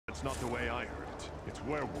That's not the way I heard it. It's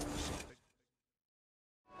werewolves.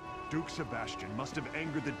 Duke Sebastian must have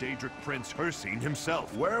angered the Daedric Prince Ursine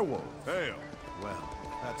himself. Werewolves? Hail. Well,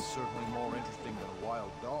 that's certainly more interesting than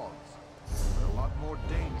wild dogs. They're a lot more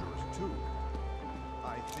dangerous, too.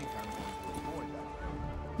 I think I'm going to avoid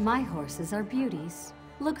that. My horses are beauties.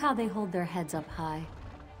 Look how they hold their heads up high.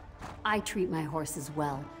 I treat my horses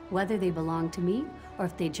well, whether they belong to me or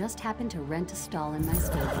if they just happen to rent a stall in my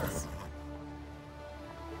stables.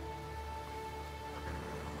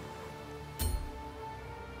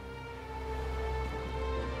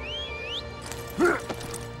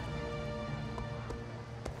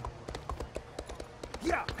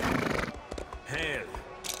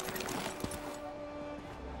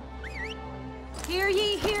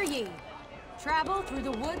 Hear ye! Travel through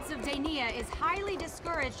the woods of Daenia is highly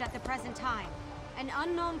discouraged at the present time. An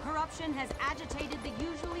unknown corruption has agitated the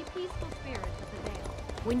usually peaceful spirit of the Vale.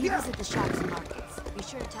 When you visit the shops and markets, be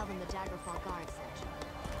sure to tell them the Daggerfall Guard sent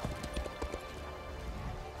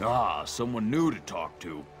you. Ah, someone new to talk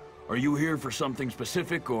to. Are you here for something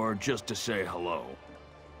specific, or just to say hello?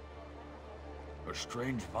 A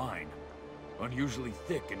strange vine. Unusually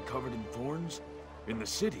thick and covered in thorns? In the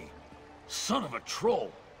city? Son of a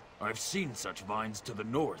troll! I've seen such vines to the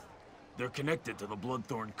north. They're connected to the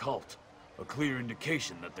Bloodthorn cult. A clear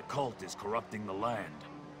indication that the cult is corrupting the land.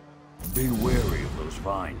 Be wary of those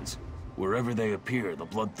vines. Wherever they appear, the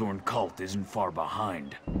Bloodthorn cult isn't far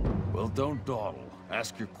behind. Well, don't dawdle.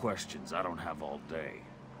 Ask your questions. I don't have all day.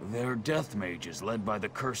 They're death mages led by the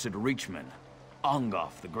cursed Reachman,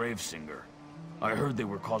 Angof the Gravesinger. I heard they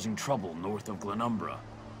were causing trouble north of Glenumbra.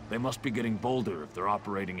 They must be getting bolder if they're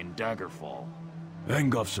operating in Daggerfall.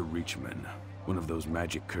 Angof's a Reachman, one of those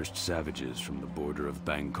magic-cursed savages from the border of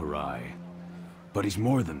Bang-Korai. But he's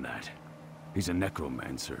more than that. He's a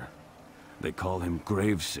necromancer. They call him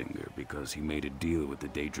Gravesinger because he made a deal with the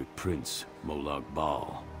Daedric Prince Molag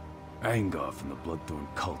Bal. Angof and the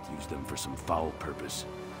Bloodthorn cult use them for some foul purpose.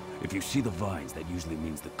 If you see the vines, that usually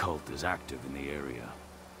means the cult is active in the area.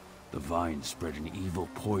 The vines spread an evil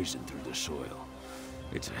poison through the soil.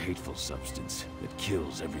 It's a hateful substance that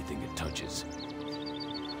kills everything it touches.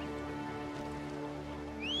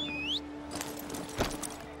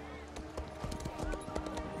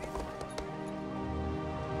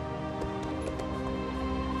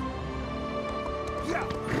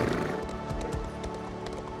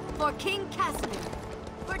 For King Casimir,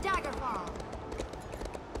 for Daggerfall.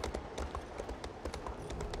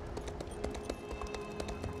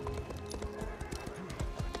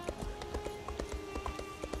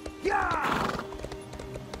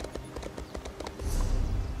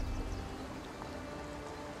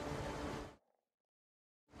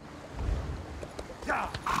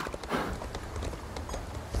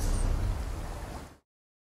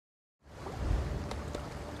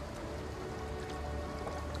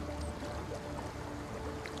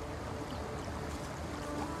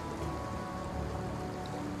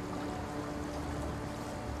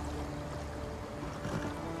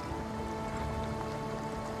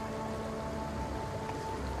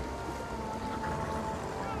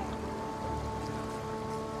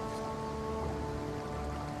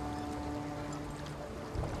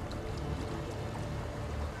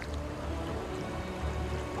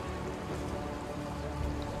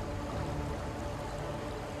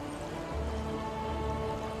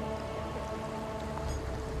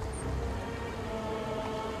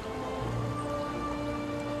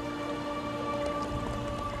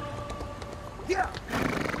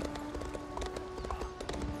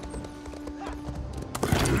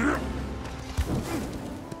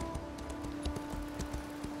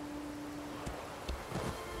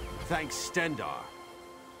 Thanks, Stendarr.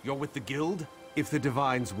 You're with the guild? If the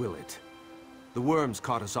Divines will it. The worms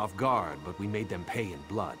caught us off guard, but we made them pay in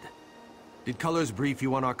blood. Did Colors brief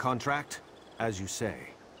you on our contract? As you say,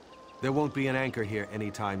 there won't be an anchor here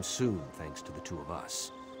anytime soon, thanks to the two of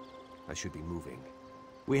us. I should be moving.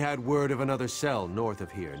 We had word of another cell north of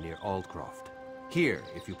here, near Aldcroft. Here,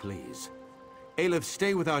 if you please. Aelif,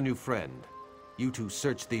 stay with our new friend. You two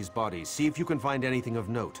search these bodies, see if you can find anything of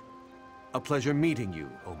note. A pleasure meeting you,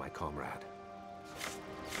 oh my comrade.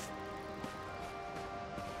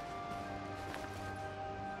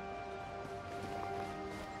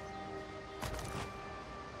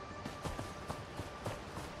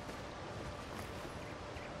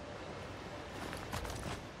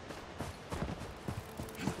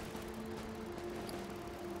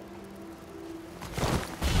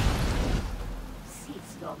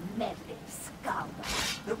 Cease your meddling, scoundrel.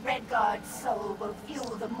 The Redguards Redguard's soul will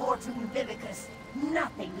fuel the Mortum Vivicus.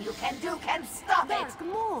 Nothing you can do can stop it! Dark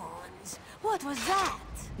Moons! What was that?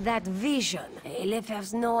 That vision. Aleph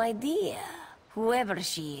has no idea. Whoever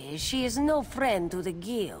she is no friend to the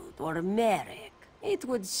Guild or Merrick. It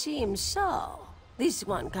would seem so. This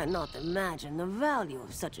one cannot imagine the value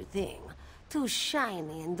of such a thing. Too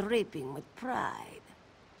shiny and dripping with pride.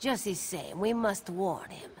 Just the same, we must warn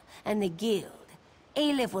him, and the Guild.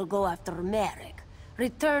 Aleph will go after Merrick.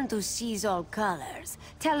 Return to seize all colors.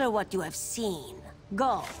 Tell her what you have seen.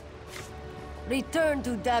 Go. Return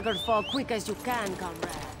to Daggerfall quick as you can, comrade.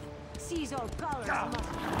 Seize all colors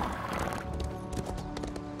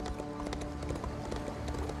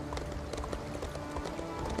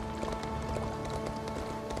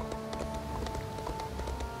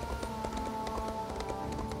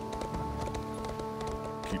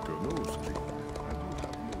Keep your nose clean.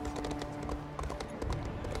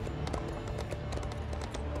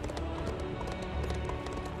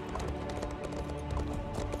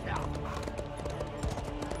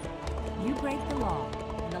 You break the law,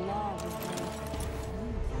 and the law will break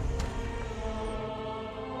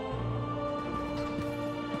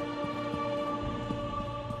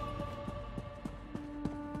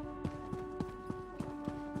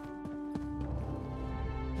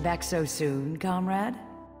you. Back so soon, comrade?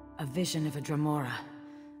 A vision of a Dremora.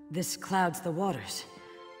 This clouds the waters.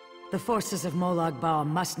 The forces of Molag Bal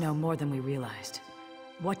must know more than we realized.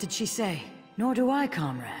 What did she say? Nor do I,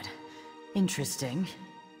 comrade. Interesting.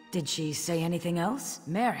 Did she say anything else?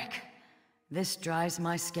 Merrick. This drives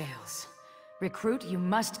my scales. Recruit, you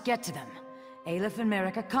must get to them. Aleph and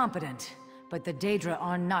Merrick are competent, but the Daedra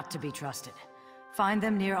are not to be trusted. Find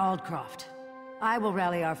them near Aldcroft. I will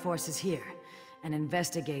rally our forces here and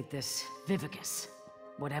investigate this Vivicus,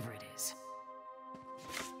 whatever it is.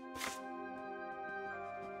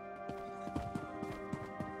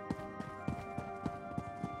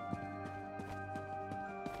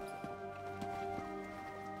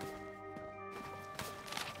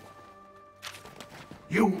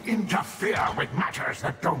 You interfere with matters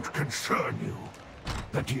that don't concern you.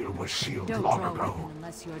 The deal was sealed long ago.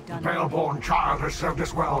 The Pale-born child has served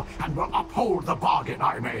us well and will uphold the bargain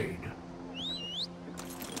I made.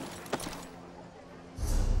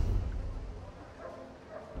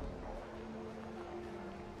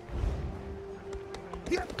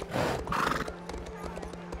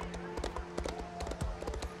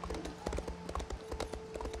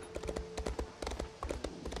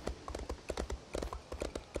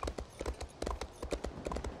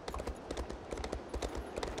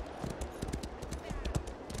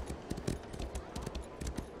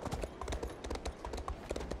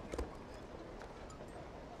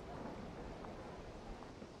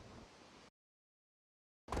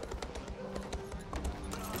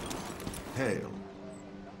 Hail.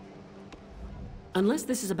 Unless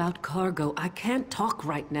this is about cargo, I can't talk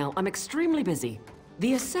right now. I'm extremely busy.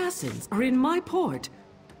 The assassins are in my port.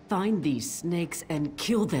 Find these snakes and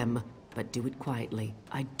kill them, but do it quietly.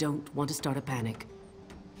 I don't want to start a panic.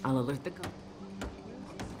 I'll alert the guard.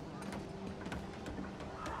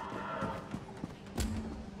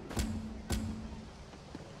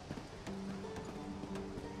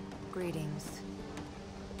 Greetings.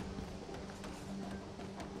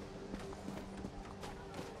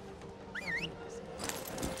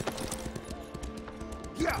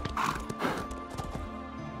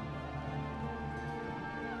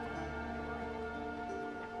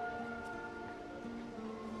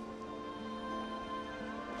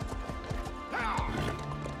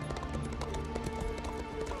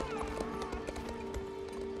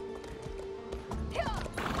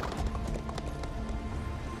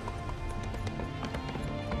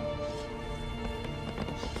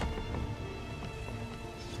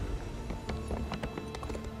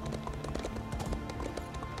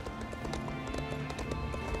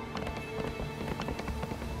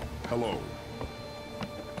 Hello.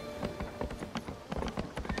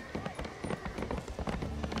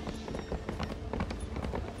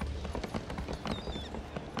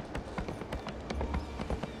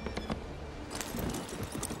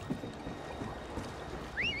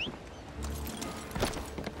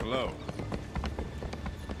 Hello.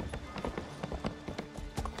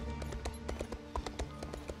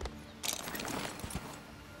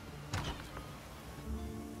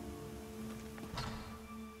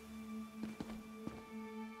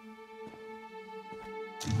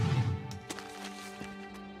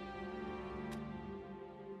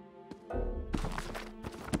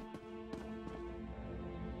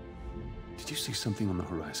 Did you see something on the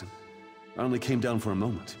horizon? I only came down for a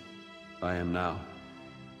moment. I am now.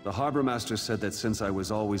 The harbor master said that since I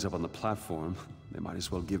was always up on the platform, they might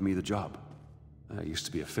as well give me the job. I used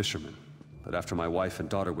to be a fisherman, but after my wife and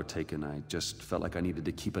daughter were taken, I just felt like I needed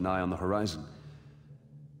to keep an eye on the horizon.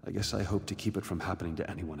 I guess I hope to keep it from happening to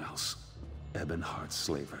anyone else. Ebonheart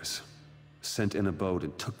slavers. Sent in a boat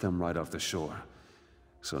and took them right off the shore.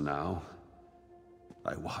 So now,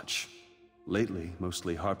 I watch. Lately,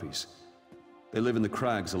 mostly harpies. They live in the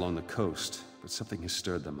crags along the coast, but something has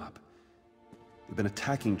stirred them up. They've been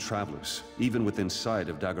attacking travelers, even within sight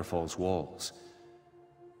of Daggerfall's walls.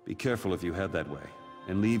 Be careful if you head that way,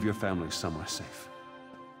 and leave your family somewhere safe.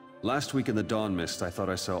 Last week in the dawn mist, I thought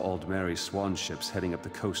I saw Aldmeri swan ships heading up the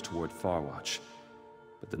coast toward Farwatch.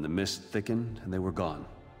 But then the mist thickened, and they were gone.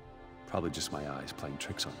 Probably just my eyes playing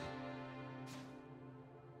tricks on me.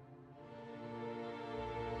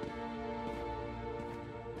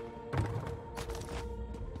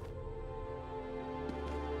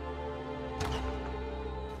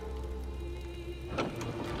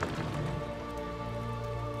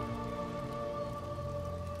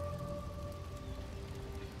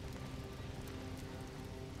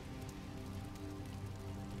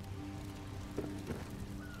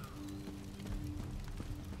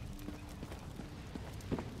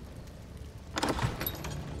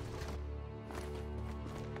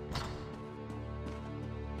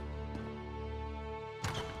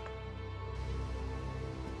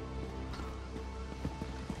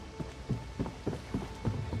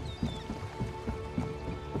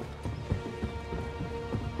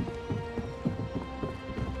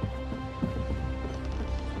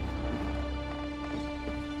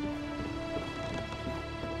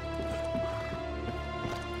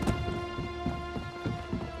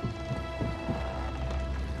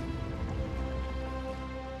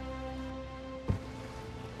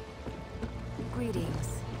 Greetings.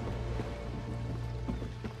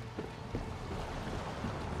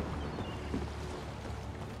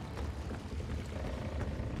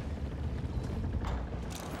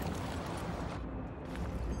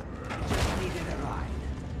 Needed a ride.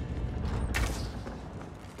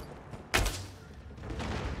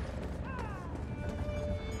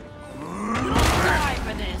 Die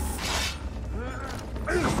for this.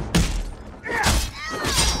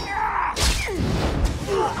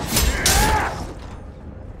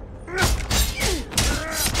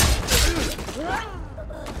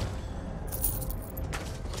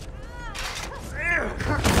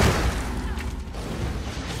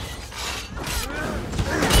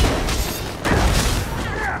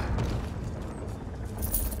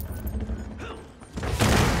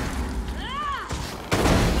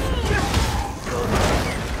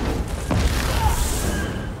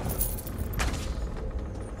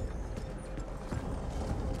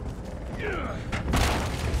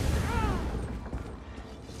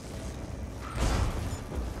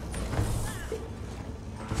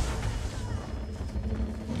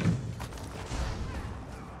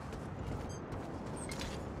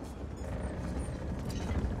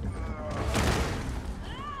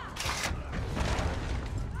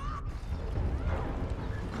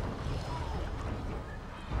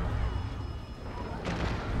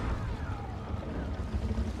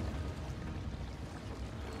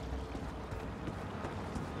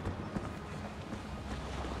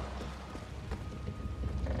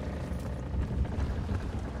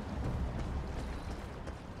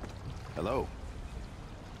 Hello.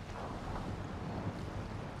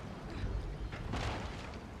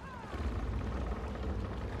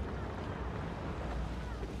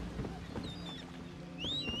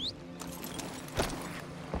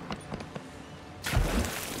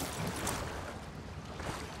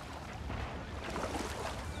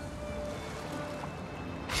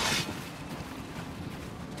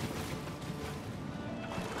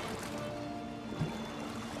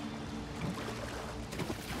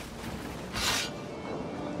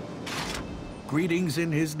 Greetings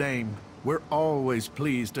in his name. We're always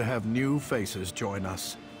pleased to have new faces join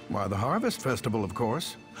us. Why, the Harvest Festival, of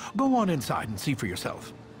course. Go on inside and see for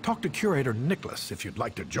yourself. Talk to Curator Nicholas if you'd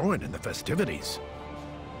like to join in the festivities.